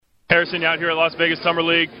Harrison, out here at Las Vegas Summer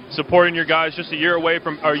League, supporting your guys, just a year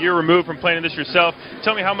removed from playing this yourself.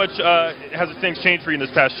 Tell me, how much has things changed for you in this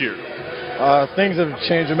past year? Things have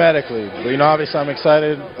changed dramatically. But, obviously I'm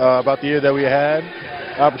excited about the year that we had.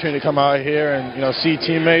 Opportunity to come out here and, see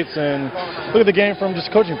teammates and look at the game from just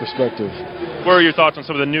a coaching perspective. What are your thoughts on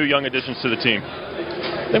some of the new young additions to the team?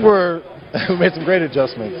 I think we made some great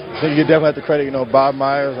adjustments. I think you definitely have to credit, Bob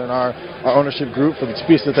Myers and our ownership group for the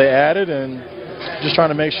piece that they added, and just trying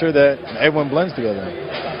to make sure that everyone blends together.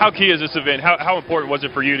 How key is this event? How important was it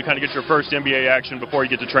for you to kind of get your first NBA action before you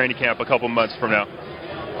get to training camp a couple months from now?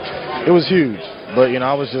 It was huge, but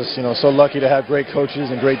I was just so lucky to have great coaches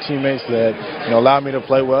and great teammates that allowed me to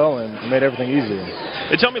play well and made everything easier.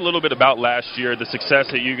 And tell me a little bit about last year, the success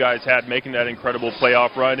that you guys had making that incredible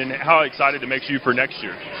playoff run, and how excited it makes you for next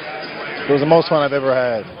year. It was the most fun I've ever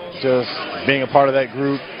had, just being a part of that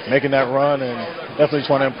group, making that run, and definitely just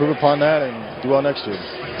want to improve upon that and do well next year.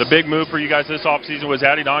 The big move for you guys this offseason was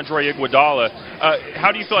adding Andre Iguodala.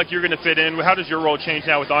 How do you feel like you're going to fit in? How does your role change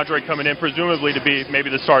now with Andre coming in, presumably to be maybe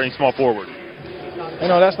the starting small forward?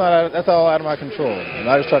 That's all out of my control. And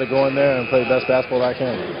I just try to go in there and play the best basketball I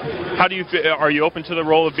can. How do you feel? Are you open to the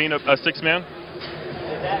role of being a sixth man?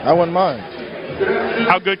 I wouldn't mind.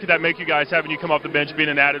 How good could that make you guys, having you come off the bench, being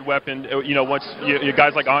an added weapon? Once you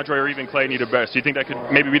guys like Andre or even Clay need a best, do you think that could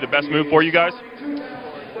maybe be the best move for you guys?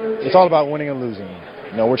 It's all about winning and losing.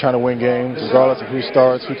 We're trying to win games, regardless of who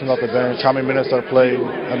starts, who comes off the bench, how many minutes are played.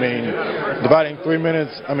 Dividing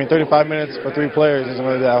 35 minutes for three players isn't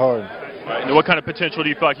really that hard. Right. And what kind of potential do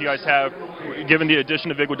you feel like you guys have, given the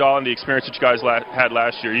addition of Iguodala and the experience that you guys had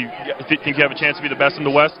last year? You think you have a chance to be the best in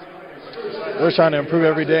the West? We're trying to improve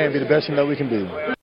every day and be the best team that we can be.